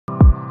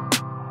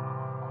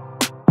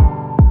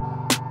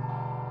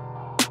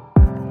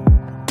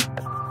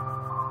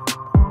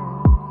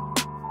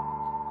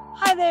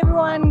there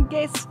everyone,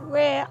 guess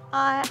where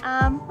I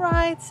am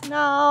right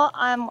now?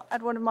 I'm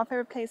at one of my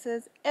favorite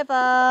places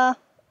ever.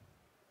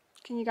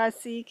 Can you guys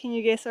see? Can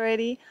you guess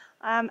already?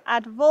 I'm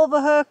at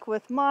Wolwehoek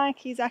with Mike.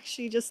 He's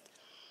actually just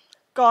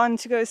gone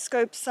to go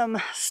scope some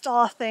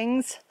star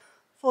things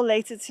for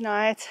later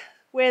tonight.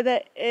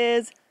 Weather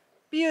is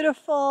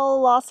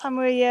beautiful. Last time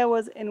we were here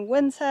was in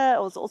winter. It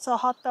was also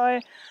hot though,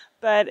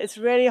 but it's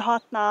really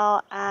hot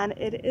now and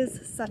it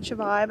is such a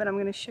vibe. And I'm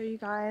going to show you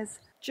guys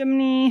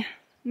Chimney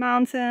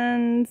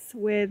Mountains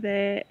where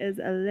there is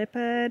a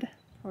leopard,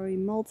 probably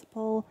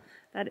multiple.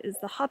 That is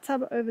the hot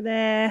tub over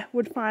there,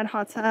 wood-fired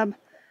hot tub.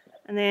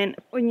 And then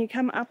when you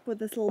come up with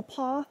this little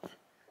path,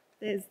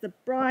 there's the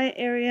braai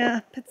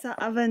area,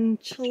 pizza oven,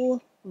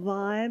 chill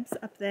vibes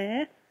up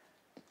there.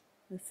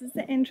 This is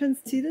the entrance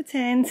to the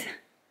tent.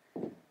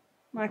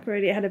 Mike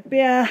already had a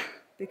beer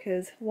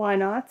because why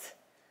not?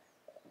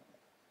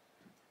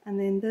 And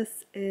then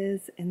this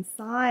is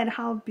inside.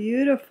 How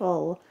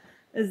beautiful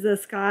is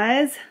this,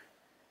 guys?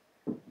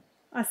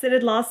 I said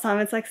it last time,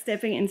 it's like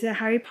stepping into a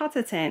Harry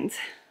Potter tent.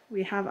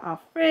 We have our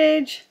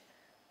fridge,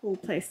 little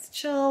place to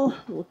chill,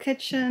 little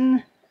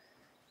kitchen,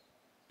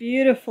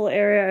 beautiful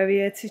area over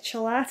here to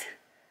chill at.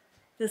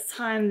 This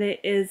time there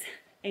is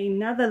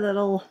another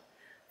little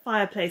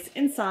fireplace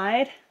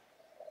inside.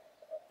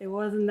 There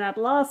wasn't that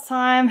last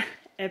time.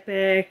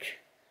 Epic.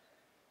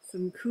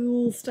 Some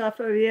cool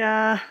stuff over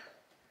here.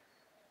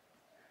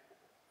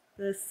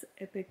 This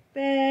epic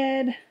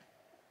bed.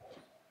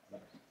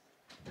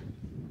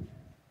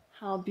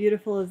 How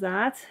beautiful is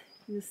that?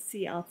 You just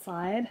see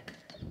outside.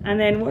 And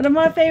then one of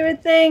my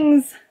favorite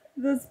things,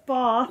 this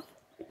bath.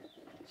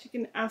 You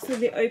can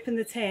absolutely open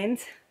the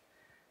tent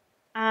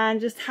and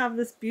just have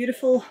this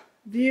beautiful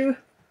view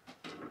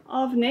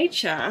of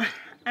nature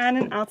and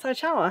an outside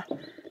shower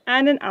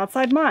and an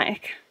outside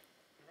mic.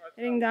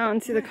 Heading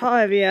down to the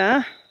car over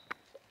here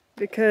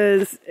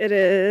because it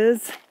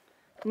is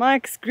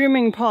Mike's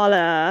grooming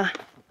parlor.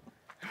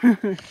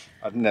 I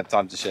didn't have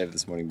time to shave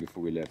this morning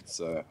before we left,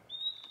 so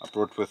I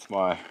brought with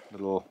my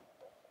little,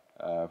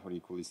 what do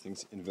you call these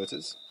things,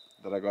 inverters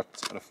that I got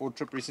on a Ford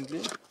trip recently.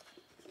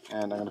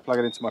 And I'm going to plug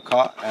it into my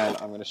car and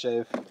I'm going to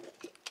shave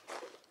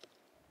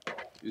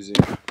using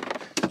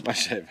my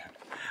shaver.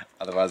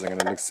 Otherwise I'm going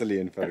to look silly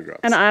in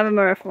photographs. And I have a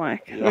mirror for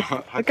Mike. Yeah,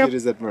 how cute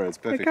is that mirror? It's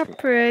perfect. Look how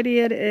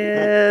pretty it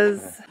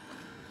is.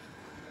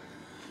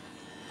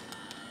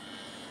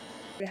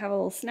 We have a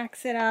little snack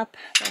set up.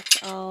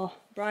 That's our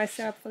braai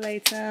setup for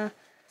later.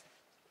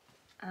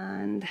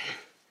 And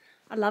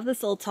I love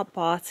this little top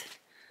part.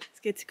 It's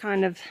good to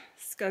kind of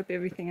scope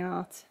everything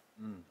out.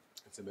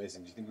 It's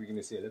amazing. Do you think we're going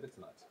to see a leopard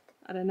tonight?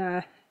 I don't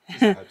know. I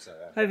hope so,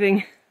 yeah.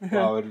 Hoping.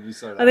 Wow, it would be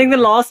so nice. I think the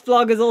last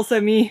vlog is also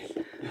me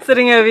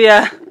sitting over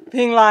here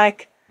being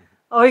like,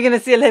 are we going to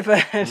see a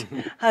leopard?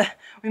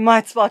 We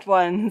might spot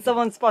one.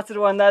 Someone spotted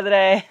one the other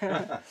day.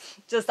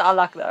 Just our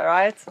luck though,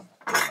 right?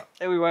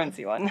 That we won't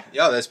see one.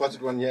 Yeah, they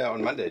spotted one here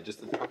on Monday,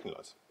 just at the parking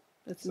lot.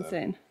 That's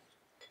insane.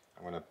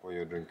 I'm going to pour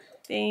you a drink.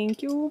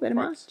 Thank you very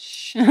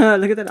much.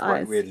 Look at that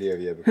Quite ice. weirdly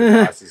over here because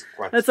the ice is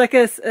quite... It's like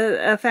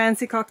a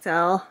fancy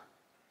cocktail.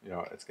 You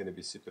know, it's going to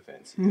be super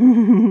fancy.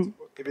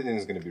 Everything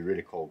is going to be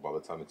really cold by the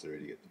time it's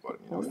already at the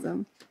bottom. You know?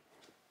 Awesome.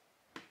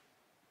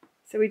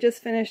 So we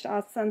just finished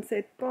our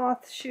sunset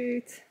bath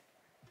shoot.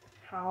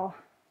 How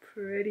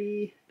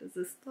pretty does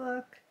this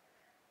look?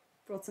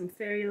 Brought some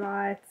fairy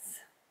lights,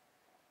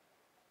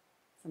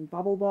 some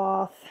bubble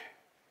bath,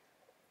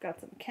 got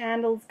some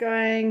candles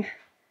going,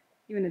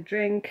 even a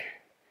drink.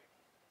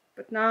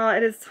 But now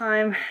it is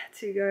time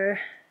to go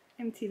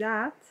empty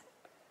that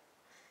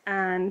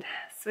and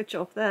switch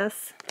off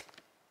this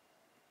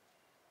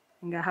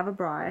and go have a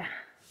braai.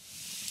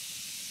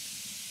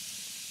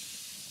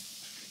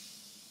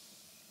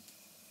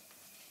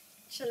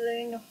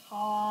 Chilling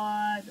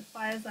hard, the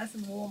fire's nice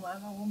and warm. I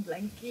have a warm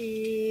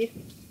blankie.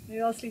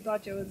 Maybe I'll sleep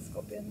out here with the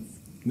scorpions.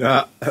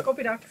 Nah,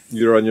 Scorpio ducks.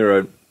 you're on your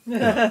own.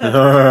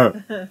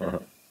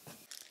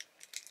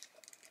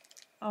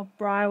 Our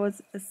braai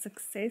was a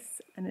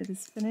success and it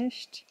is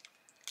finished.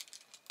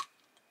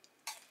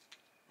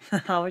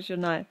 How was your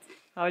night?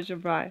 How was your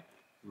braai?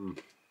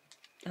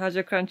 How's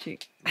your crunchy?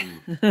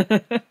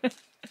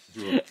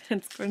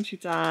 It's crunchy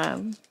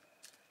time.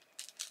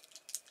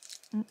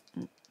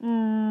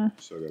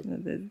 So good. No,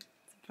 there's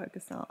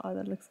focus now. Oh,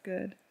 that looks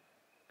good.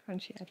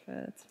 Crunchy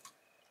advert.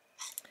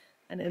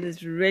 And it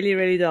is really,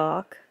 really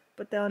dark,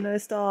 but there are no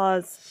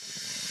stars.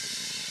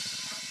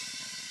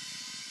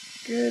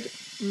 Good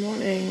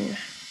morning.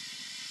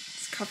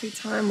 It's coffee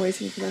time,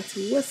 waiting for that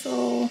to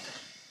whistle.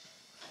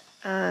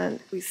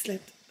 And we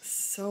slept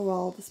so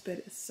well. This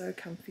bed is so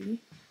comfy.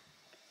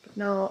 But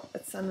now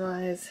it's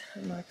sunrise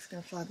and Mike's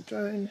gonna fly the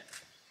drone.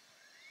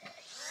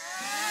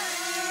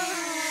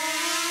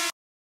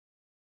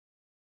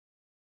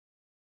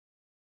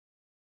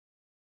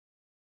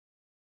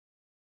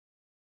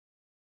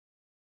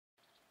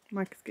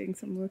 Mike is getting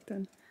some work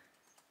done.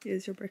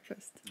 Here's your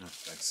breakfast. Oh,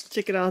 thanks.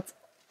 Check it out.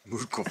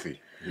 Mood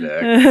coffee.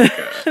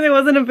 Lekker. There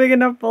wasn't a big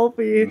enough bowl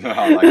for you. No,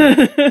 I like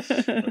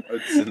it.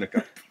 Oats in a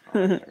cup.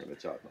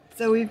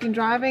 So we've been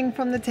driving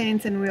from the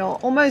tent and we are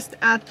almost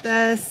at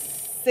the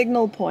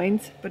signal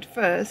point, but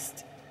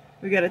first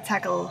we gotta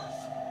tackle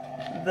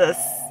this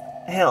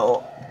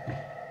hill.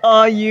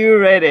 Are you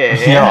ready?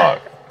 Yeah.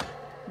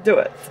 Do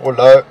it.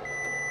 Hello.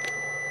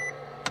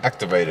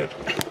 Activated.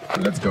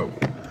 Let's go.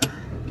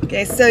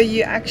 Okay, so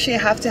you actually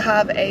have to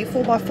have a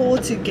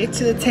 4x4 to get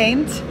to the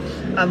tent.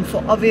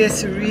 For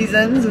obvious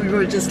reasons, we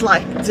were just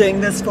like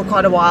doing this for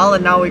quite a while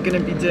and now we're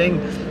going to be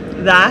doing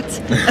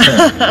that.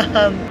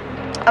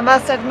 I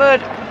must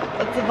admit,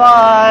 it's a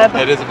vibe.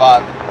 It is a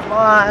vibe.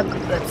 Vibe.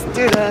 Let's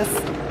do this.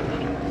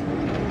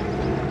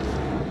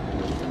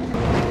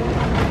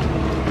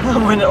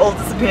 When it all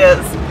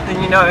disappears,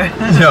 then you know.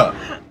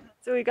 Yeah.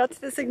 So we got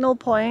to the signal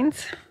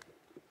point.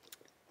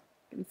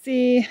 You can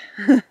see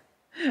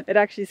it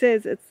actually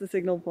says it's the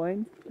signal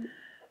point.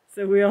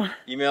 So we are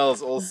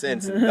Emails all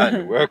sent and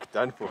done. Work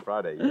done for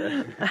Friday.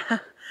 Yeah.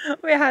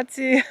 we had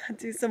to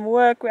do some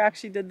work. We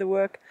actually did the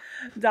work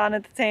down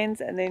at the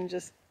tent and then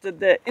just did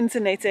the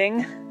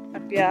interneting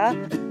up here.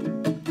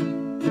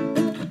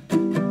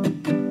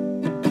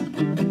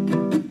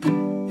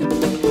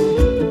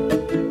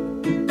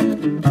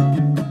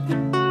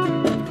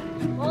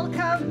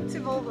 Welcome to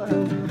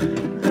Wolwehoek.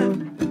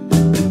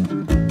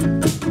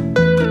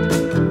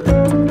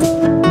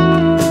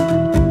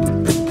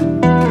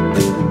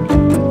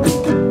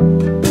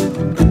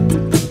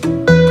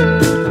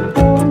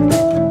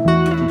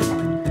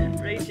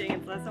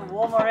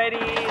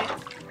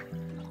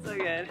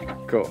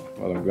 Cool.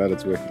 Well, I'm glad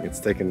it's working. It's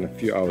taken a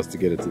few hours to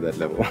get it to that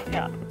level.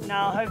 Yeah.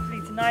 Now,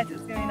 hopefully tonight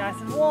it's going to be nice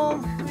and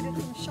warm. We did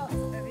some shots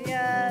over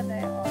here.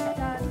 They are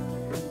done.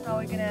 Now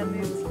we're going to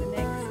move to the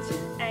next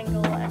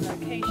angle and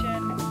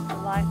location. The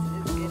light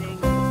is getting...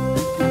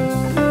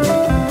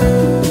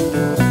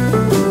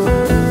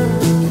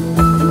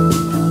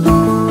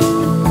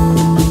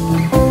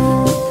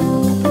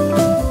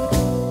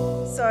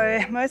 So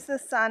most of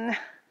the sun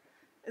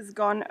is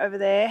gone over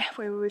there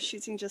where we were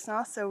shooting just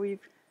now. So we've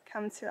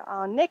come to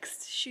our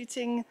next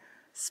shooting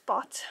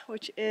spot,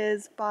 which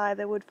is by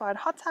the wood-fired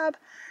hot tub.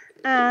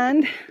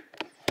 And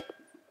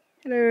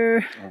hello,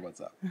 Oh, what's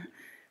up? we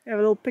have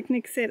a little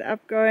picnic set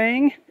up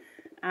going,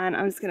 and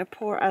I'm just going to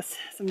pour us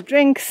some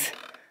drinks.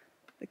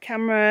 The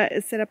camera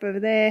is set up over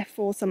there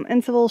for some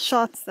interval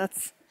shots.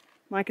 That's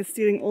Mike is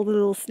stealing all the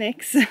little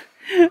snacks.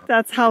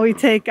 That's how we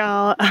take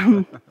our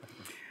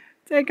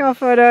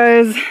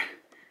photos.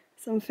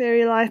 Some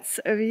fairy lights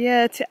over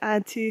here to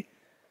add to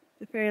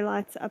the fairy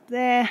lights up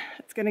there.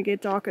 It's going to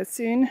get darker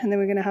soon and then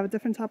we're going to have a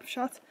different type of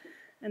shot,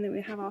 and then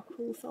we have our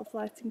cool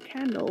self-lighting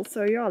candles.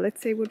 So yeah,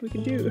 let's see what we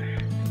can do.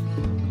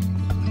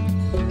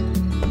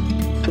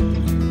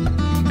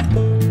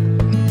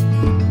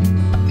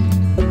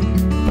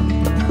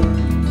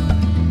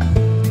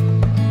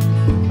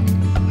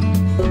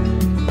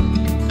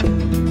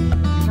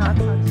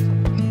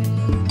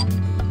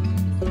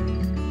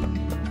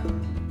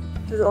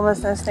 There's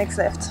almost no snakes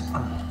left.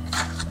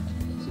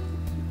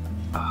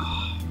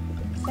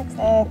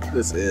 Snack.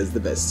 This is the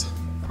best.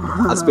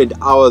 I spent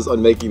hours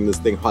on making this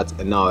thing hot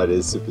and now it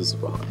is super,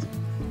 super hot.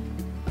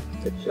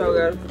 So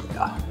good.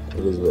 Yeah,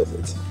 it is worth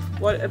it.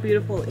 What a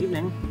beautiful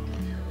evening.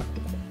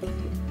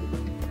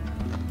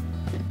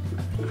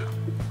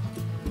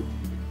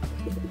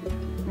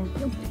 Thank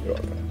you. You're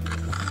welcome.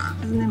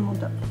 Isn't there more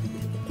duck?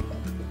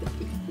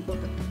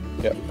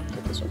 Yeah,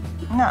 take this one.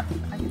 No,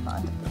 I'll be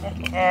fine.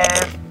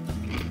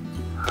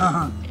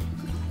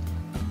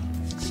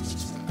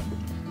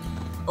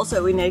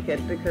 Also, we're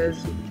naked because,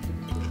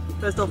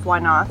 first off, why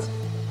not?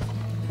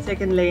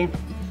 Secondly,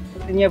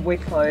 then you have wet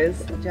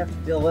clothes that you have to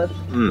deal with.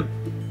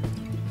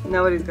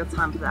 Nobody's got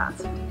time for that.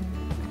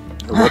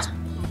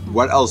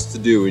 What else to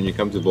do when you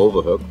come to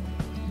Wolwehoek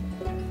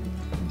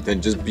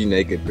than just be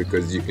naked,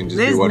 because you can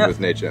just do one with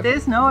nature.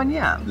 There's no one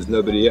here. There's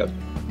nobody here.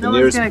 No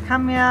one's going to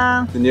come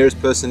here. The nearest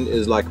person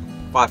is like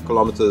 5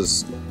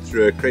 kilometers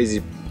through a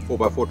crazy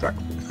 4x4 track.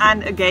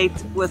 And a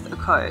gate with a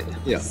code.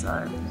 Yeah.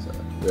 So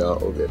we are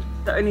all good.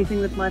 the only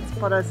thing that might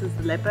spot us is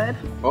the leopard.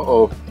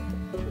 Uh-oh.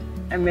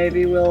 And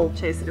maybe we'll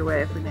chase it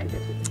away if we're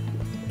naked.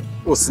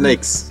 Or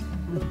snakes.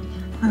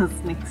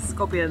 Snakes,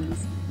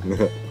 scorpions.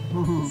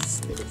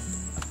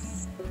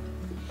 Snakes.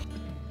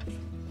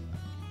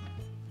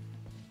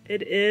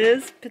 It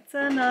is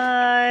pizza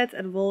night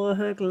at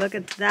Wolwehoek. Look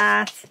at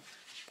that.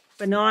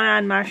 Banana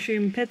and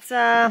mushroom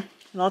pizza.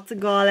 Lots of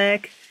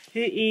garlic. Who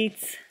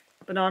eats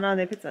banana on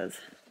their pizzas?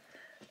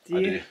 Do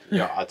you? I do.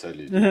 Yeah, I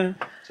totally do.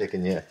 Check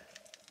in here.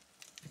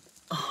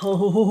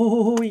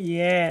 Oh,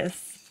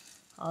 yes.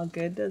 How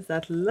good does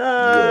that look?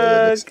 Yeah,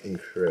 that looks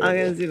incredible. I'm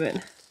going to zoom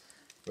in.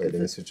 Wait,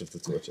 let me switch off the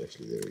torch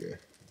actually. There we go.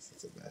 That's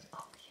not so bad.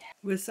 Oh, yeah.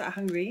 We're so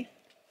hungry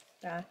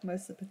that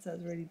most of the pizza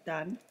is already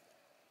done.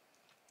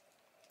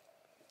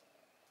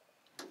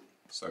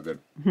 So good.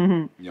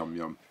 Yum,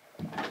 yum.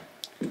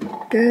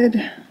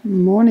 Good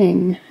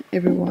morning,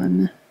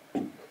 everyone.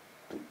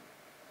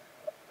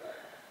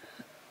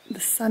 The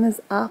sun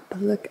is up.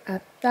 Look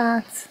at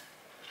that.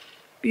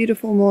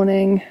 Beautiful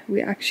morning.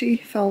 We actually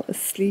fell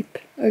asleep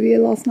over here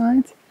last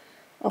night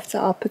After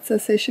our pizza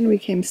session, we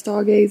came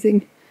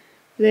stargazing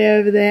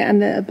over there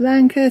under a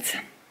blanket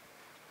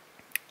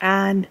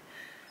and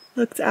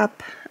looked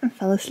up and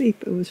fell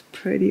asleep. It was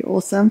pretty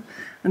awesome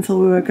until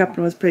we woke up and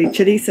it was pretty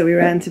chilly, so we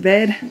ran to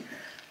bed.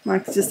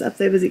 Mike's just up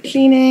there busy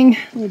cleaning.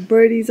 All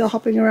birdies are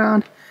hopping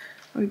around.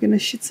 We're gonna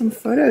shoot some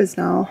photos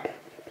now.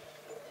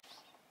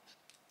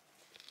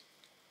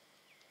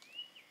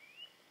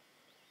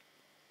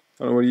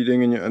 Oh, what are you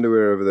doing in your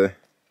underwear over there?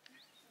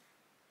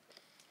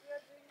 We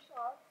are doing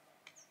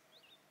shots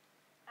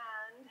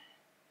and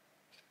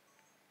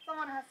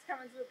someone has to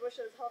come into the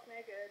bushes half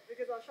naked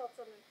because our shots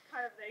are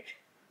kind of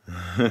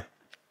naked.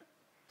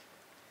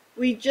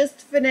 We just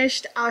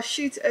finished our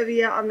shoot over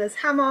here on this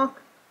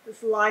hammock.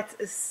 This light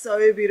is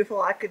so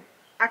beautiful. I could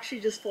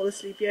actually just fall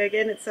asleep here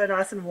again. It's so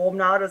nice and warm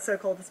now. It was so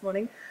cold this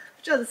morning.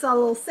 Show this our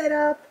little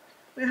setup.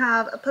 We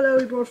have a pillow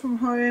we brought from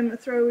home, a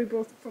throw we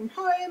brought from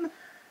home,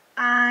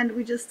 and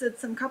we just did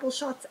some couple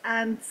shots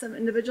and some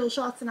individual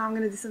shots, and now I'm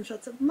going to do some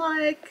shots of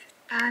Mike,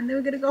 and then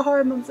we're going to go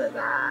home. I'm so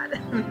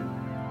sad.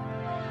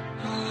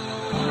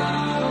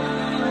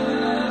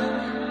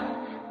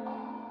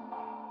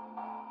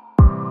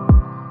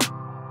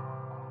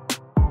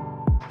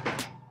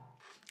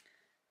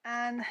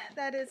 And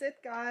that is it,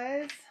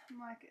 guys.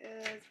 Mike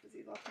is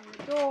busy locking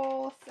the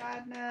door.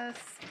 Sadness.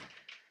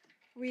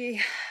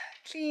 We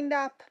cleaned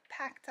up,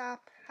 packed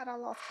up, had our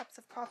last cups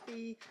of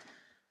coffee,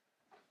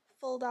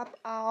 filled up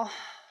our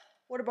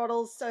water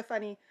bottles. So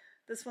funny.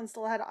 This one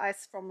still had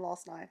ice from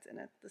last night in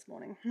it this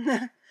morning.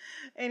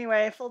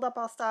 Anyway, filled up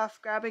our stuff,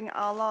 grabbing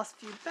our last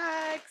few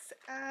bags,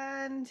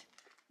 and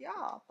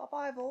yeah,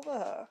 bye-bye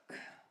Wolwehoek.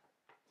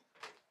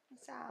 I'm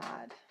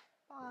sad.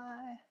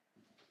 Bye.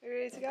 Are you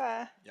ready to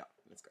go? Yeah,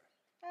 let's go.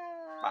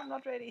 I'm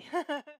not ready.